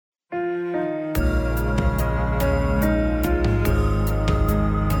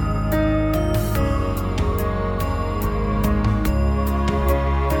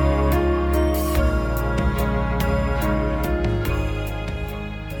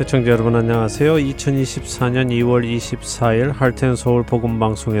시청자 여러분 안녕하세요. 2024년 2월 24일 할텐서울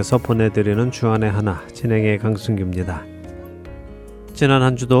복음방송에서 보내드리는 주안의 하나 진행의 강승규입니다. 지난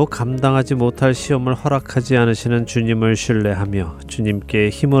한 주도 감당하지 못할 시험을 허락하지 않으시는 주님을 신뢰하며 주님께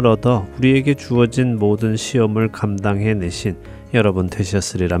힘을 얻어 우리에게 주어진 모든 시험을 감당해내신 여러분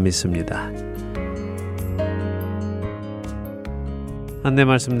되셨으리라 믿습니다. 안내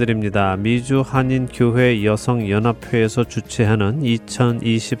말씀드립니다. 미주 한인교회 여성연합회에서 주최하는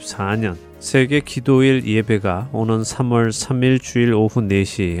 2024년 세계 기도일 예배가 오는 3월 3일 주일 오후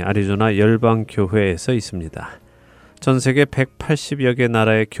 4시 아리조나 열방교회에서 있습니다. 전 세계 180여 개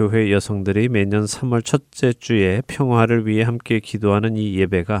나라의 교회 여성들이 매년 3월 첫째 주에 평화를 위해 함께 기도하는 이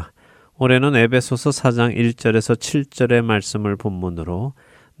예배가 올해는 에베소서 4장 1절에서 7절의 말씀을 본문으로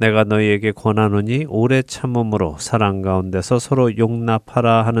내가 너희에게 권하노니 오래 참음으로 사랑 가운데서 서로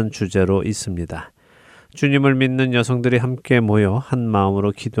용납하라 하는 주제로 있습니다. 주님을 믿는 여성들이 함께 모여 한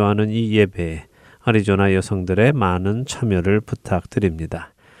마음으로 기도하는 이 예배에 아리조나 여성들의 많은 참여를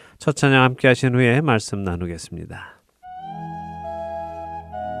부탁드립니다. 첫 찬양 함께 하신 후에 말씀 나누겠습니다.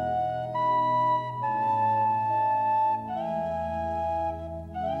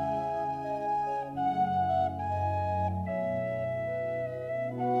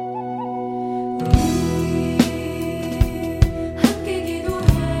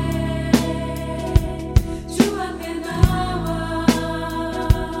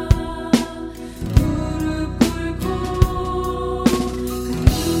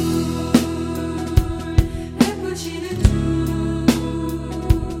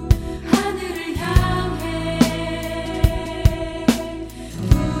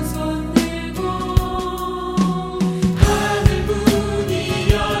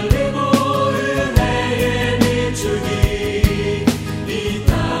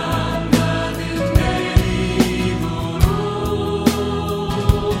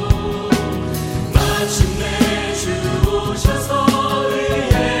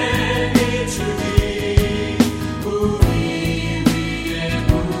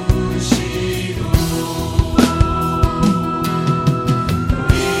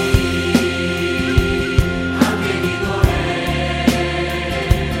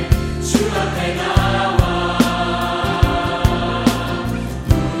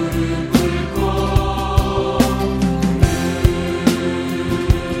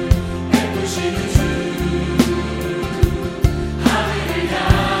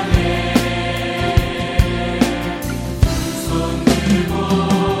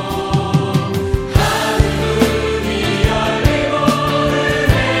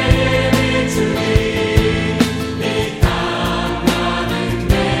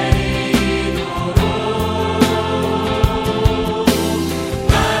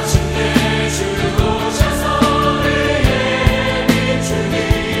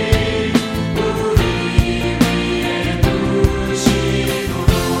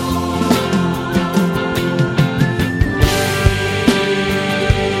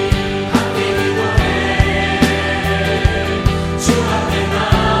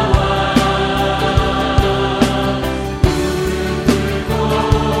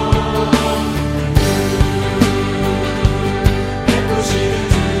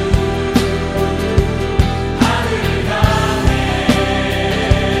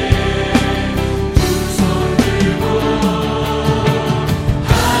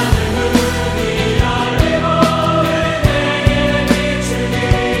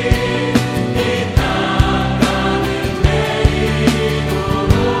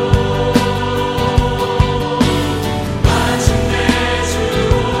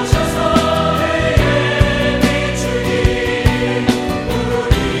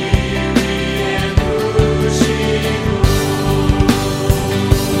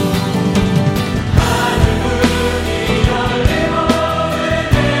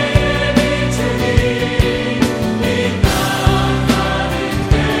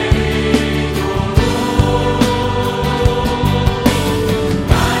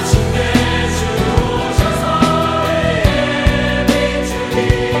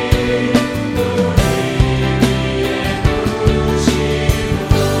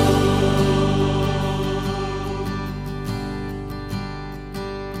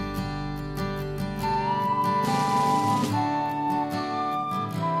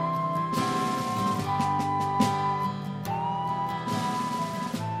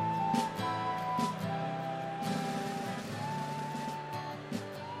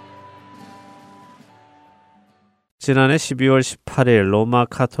 지난해 12월 18일 로마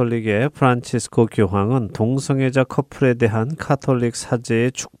카톨릭의 프란치스코 교황은 동성애자 커플에 대한 카톨릭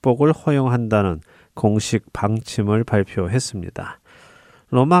사제의 축복을 허용한다는 공식 방침을 발표했습니다.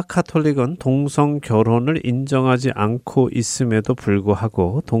 로마 카톨릭은 동성 결혼을 인정하지 않고 있음에도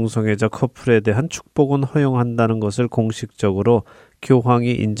불구하고 동성애자 커플에 대한 축복은 허용한다는 것을 공식적으로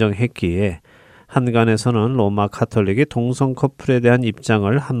교황이 인정했기에 한간에서는 로마 카톨릭이 동성 커플에 대한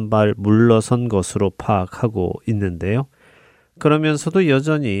입장을 한 발 물러선 것으로 파악하고 있는데요. 그러면서도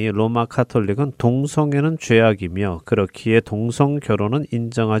여전히 로마 카톨릭은 동성애는 죄악이며 그렇기에 동성 결혼은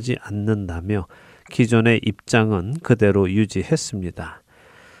인정하지 않는다며 기존의 입장은 그대로 유지했습니다.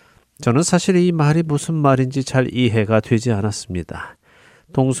 저는 사실 이 말이 무슨 말인지 잘 이해가 되지 않았습니다.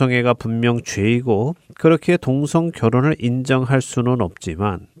 동성애가 분명 죄이고 그렇기에 동성 결혼을 인정할 수는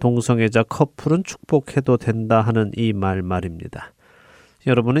없지만 동성애자 커플은 축복해도 된다 하는 이 말입니다.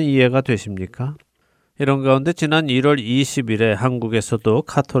 여러분은 이해가 되십니까? 이런 가운데 지난 1월 20일에 한국에서도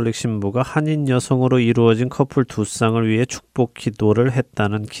카톨릭 신부가 한인 여성으로 이루어진 커플 두 쌍을 위해 축복 기도를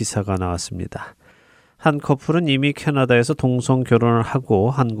했다는 기사가 나왔습니다. 한 커플은 이미 캐나다에서 동성 결혼을 하고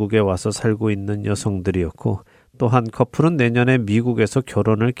한국에 와서 살고 있는 여성들이었고 또 한 커플은 내년에 미국에서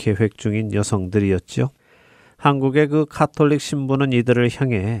결혼을 계획 중인 여성들이었죠. 한국의 그 카톨릭 신부는 이들을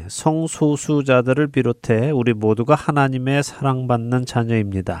향해 성소수자들을 비롯해 우리 모두가 하나님의 사랑받는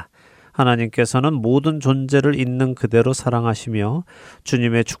자녀입니다. 하나님께서는 모든 존재를 있는 그대로 사랑하시며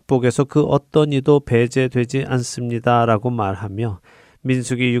주님의 축복에서 그 어떤 이도 배제되지 않습니다. 라고 말하며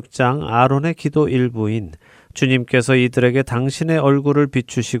민수기 6장 아론의 기도 일부인 주님께서 이들에게 당신의 얼굴을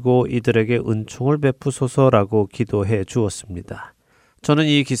비추시고 이들에게 은총을 베푸소서라고 기도해 주었습니다. 저는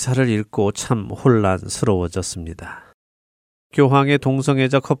이 기사를 읽고 참 혼란스러워졌습니다. 교황의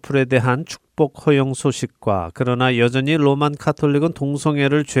동성애자 커플에 대한 축복 허용 소식과 그러나 여전히 로만 카톨릭은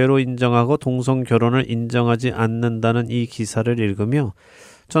동성애를 죄로 인정하고 동성 결혼을 인정하지 않는다는 이 기사를 읽으며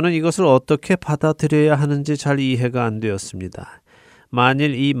저는 이것을 어떻게 받아들여야 하는지 잘 이해가 안 되었습니다.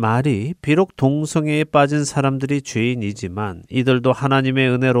 만일 이 말이 비록 동성애에 빠진 사람들이 죄인이지만 이들도 하나님의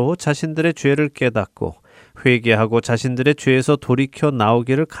은혜로 자신들의 죄를 깨닫고 회개하고 자신들의 죄에서 돌이켜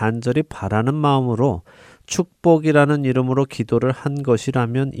나오기를 간절히 바라는 마음으로 축복이라는 이름으로 기도를 한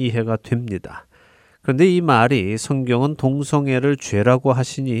것이라면 이해가 됩니다. 그런데 이 말이 성경은 동성애를 죄라고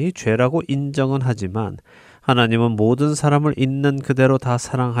하시니 죄라고 인정은 하지만 하나님은 모든 사람을 있는 그대로 다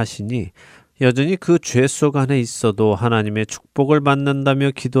사랑하시니 여전히 그 죄 속 안에 있어도 하나님의 축복을 받는다며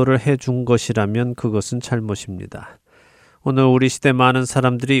기도를 해준 것이라면 그것은 잘못입니다. 오늘 우리 시대 많은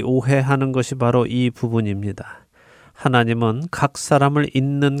사람들이 오해하는 것이 바로 이 부분입니다. 하나님은 각 사람을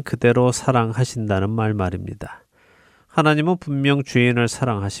있는 그대로 사랑하신다는 말입니다. 하나님은 분명 죄인을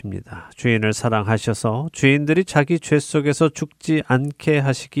사랑하십니다. 죄인을 사랑하셔서 죄인들이 자기 죄 속에서 죽지 않게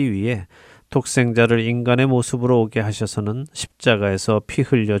하시기 위해 독생자를 인간의 모습으로 오게 하셔서는 십자가에서 피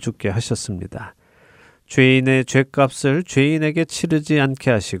흘려 죽게 하셨습니다. 죄인의 죄값을 죄인에게 치르지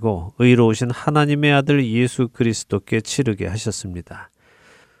않게 하시고 의로우신 하나님의 아들 예수 그리스도께 치르게 하셨습니다.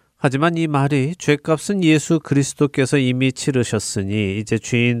 하지만 이 말이 죄값은 예수 그리스도께서 이미 치르셨으니 이제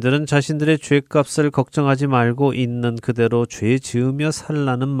죄인들은 자신들의 죄값을 걱정하지 말고 있는 그대로 죄 지으며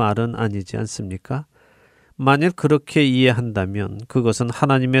살라는 말은 아니지 않습니까? 만일 그렇게 이해한다면 그것은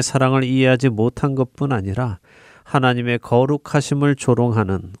하나님의 사랑을 이해하지 못한 것뿐 아니라 하나님의 거룩하심을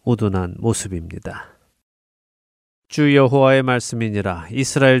조롱하는 우둔한 모습입니다. 주 여호와의 말씀이니라.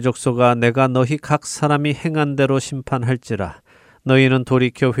 이스라엘 족속아, 내가 너희 각 사람이 행한 대로 심판할지라. 너희는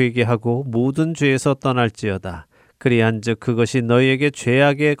돌이켜 회개하고 모든 죄에서 떠날지어다. 그리한즉 그것이 너희에게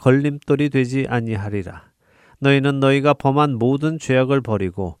죄악의 걸림돌이 되지 아니하리라. 너희는 너희가 범한 모든 죄악을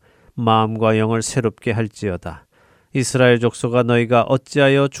버리고 마음과 영을 새롭게 할지어다. 이스라엘 족속아, 너희가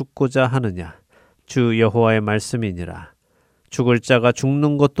어찌하여 죽고자 하느냐. 주 여호와의 말씀이니라. 죽을 자가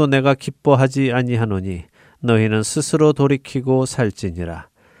죽는 것도 내가 기뻐하지 아니하노니 너희는 스스로 돌이키고 살지니라.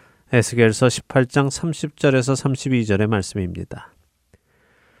 에스겔서 18장 30절에서 32절의 말씀입니다.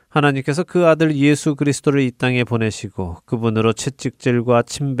 하나님께서 그 아들 예수 그리스도를 이 땅에 보내시고 그분으로 채찍질과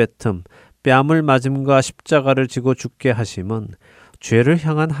침뱉음, 뺨을 맞음과 십자가를 지고 죽게 하심은 죄를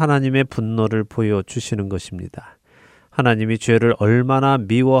향한 하나님의 분노를 보여주시는 것입니다. 하나님이 죄를 얼마나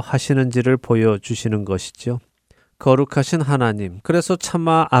미워하시는지를 보여주시는 것이죠. 거룩하신 하나님, 그래서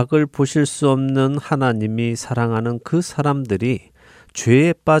차마 악을 보실 수 없는 하나님이 사랑하는 그 사람들이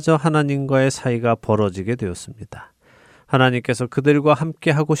죄에 빠져 하나님과의 사이가 벌어지게 되었습니다. 하나님께서 그들과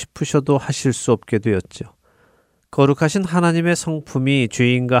함께 하고 싶으셔도 하실 수 없게 되었죠. 거룩하신 하나님의 성품이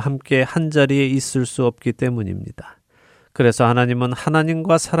죄인과 함께 한자리에 있을 수 없기 때문입니다. 그래서 하나님은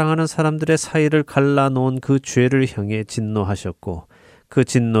하나님과 사랑하는 사람들의 사이를 갈라놓은 그 죄를 향해 진노하셨고 그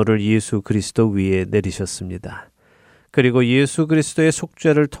진노를 예수 그리스도 위에 내리셨습니다. 그리고 예수 그리스도의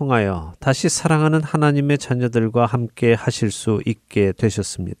속죄를 통하여 다시 사랑하는 하나님의 자녀들과 함께 하실 수 있게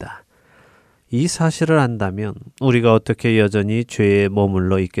되셨습니다. 이 사실을 안다면 우리가 어떻게 여전히 죄에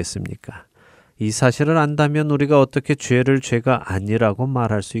머물러 있겠습니까? 이 사실을 안다면 우리가 어떻게 죄를 죄가 아니라고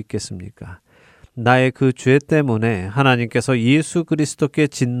말할 수 있겠습니까? 나의 그 죄 때문에 하나님께서 예수 그리스도께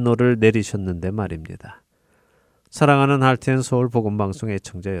진노를 내리셨는데 말입니다. 사랑하는 할텐 서울 복음방송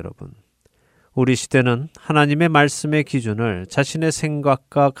애청자 여러분, 우리 시대는 하나님의 말씀의 기준을 자신의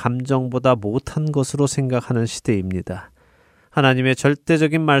생각과 감정보다 못한 것으로 생각하는 시대입니다. 하나님의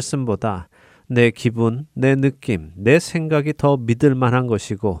절대적인 말씀보다 내 기분, 내 느낌, 내 생각이 더 믿을 만한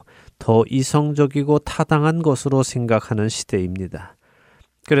것이고 더 이성적이고 타당한 것으로 생각하는 시대입니다.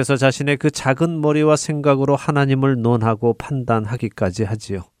 그래서 자신의 그 작은 머리와 생각으로 하나님을 논하고 판단하기까지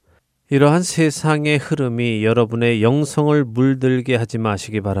하지요. 이러한 세상의 흐름이 여러분의 영성을 물들게 하지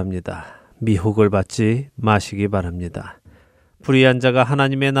마시기 바랍니다. 미혹을 받지 마시기 바랍니다. 불의한 자가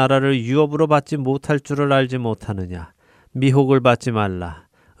하나님의 나라를 유업으로 받지 못할 줄을 알지 못하느냐. 미혹을 받지 말라.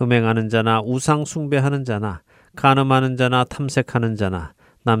 음행하는 자나 우상 숭배하는 자나 간음하는 자나 탐색하는 자나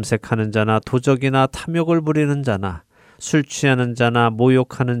남색하는 자나 도적이나 탐욕을 부리는 자나 술 취하는 자나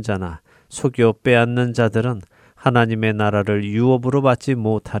모욕하는 자나 속여 빼앗는 자들은 하나님의 나라를 유업으로 받지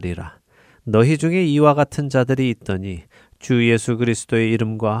못하리라. 너희 중에 이와 같은 자들이 있더니 주 예수 그리스도의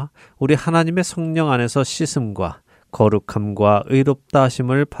이름과 우리 하나님의 성령 안에서 씻음과 거룩함과 의롭다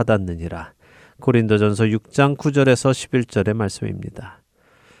하심을 받았느니라. 고린도전서 6장 9절에서 11절의 말씀입니다.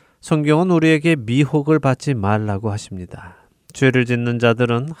 성경은 우리에게 미혹을 받지 말라고 하십니다. 죄를 짓는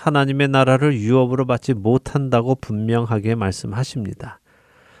자들은 하나님의 나라를 유업으로 받지 못한다고 분명하게 말씀하십니다.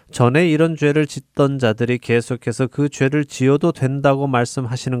 전에 이런 죄를 짓던 자들이 계속해서 그 죄를 지어도 된다고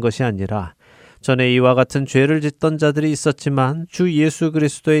말씀하시는 것이 아니라 전에 이와 같은 죄를 짓던 자들이 있었지만 주 예수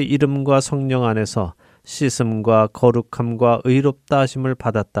그리스도의 이름과 성령 안에서 씻음과 거룩함과 의롭다 하심을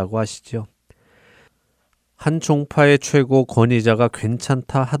받았다고 하시죠. 한 종파의 최고 권위자가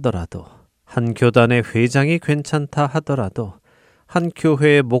괜찮다 하더라도, 한 교단의 회장이 괜찮다 하더라도, 한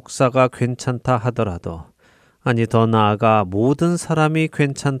교회의 목사가 괜찮다 하더라도, 아니 더 나아가 모든 사람이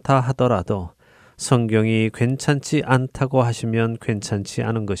괜찮다 하더라도 성경이 괜찮지 않다고 하시면 괜찮지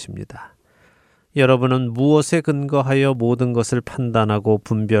않은 것입니다. 여러분은 무엇에 근거하여 모든 것을 판단하고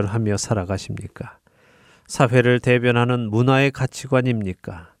분별하며 살아가십니까? 사회를 대변하는 문화의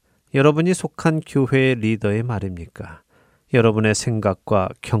가치관입니까? 여러분이 속한 교회의 리더의 말입니까? 여러분의 생각과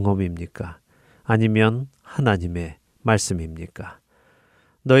경험입니까? 아니면 하나님의 말씀입니까?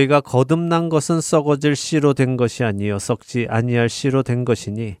 너희가 거듭난 것은 썩어질 씨로 된 것이 아니요 썩지 아니할 씨로 된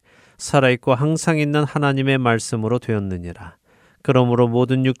것이니 살아있고 항상 있는 하나님의 말씀으로 되었느니라. 그러므로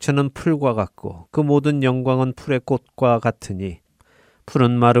모든 육체는 풀과 같고 그 모든 영광은 풀의 꽃과 같으니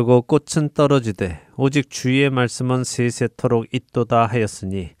풀은 마르고 꽃은 떨어지되 오직 주의 말씀은 세세토록 있도다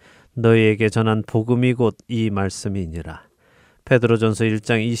하였으니 너희에게 전한 복음이 곧 이 말씀이니라. 베드로전서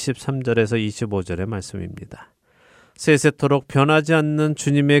 1장 23절에서 25절의 말씀입니다. 세세토록 변하지 않는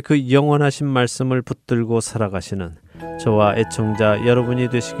주님의 그 영원하신 말씀을 붙들고 살아가시는 저와 애청자 여러분이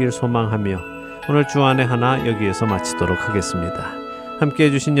되시길 소망하며 오늘 주안의 하나 여기에서 마치도록 하겠습니다. 함께해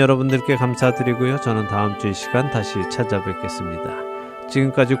주신 여러분들께 감사드리고요. 저는 다음 주이 시간 다시 찾아뵙겠습니다.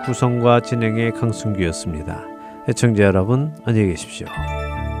 지금까지 구성과 진행의 강순규였습니다. 애청자 여러분 안녕히 계십시오.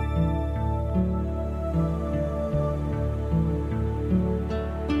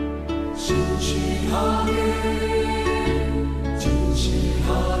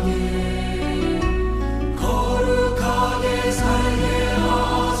 진실하게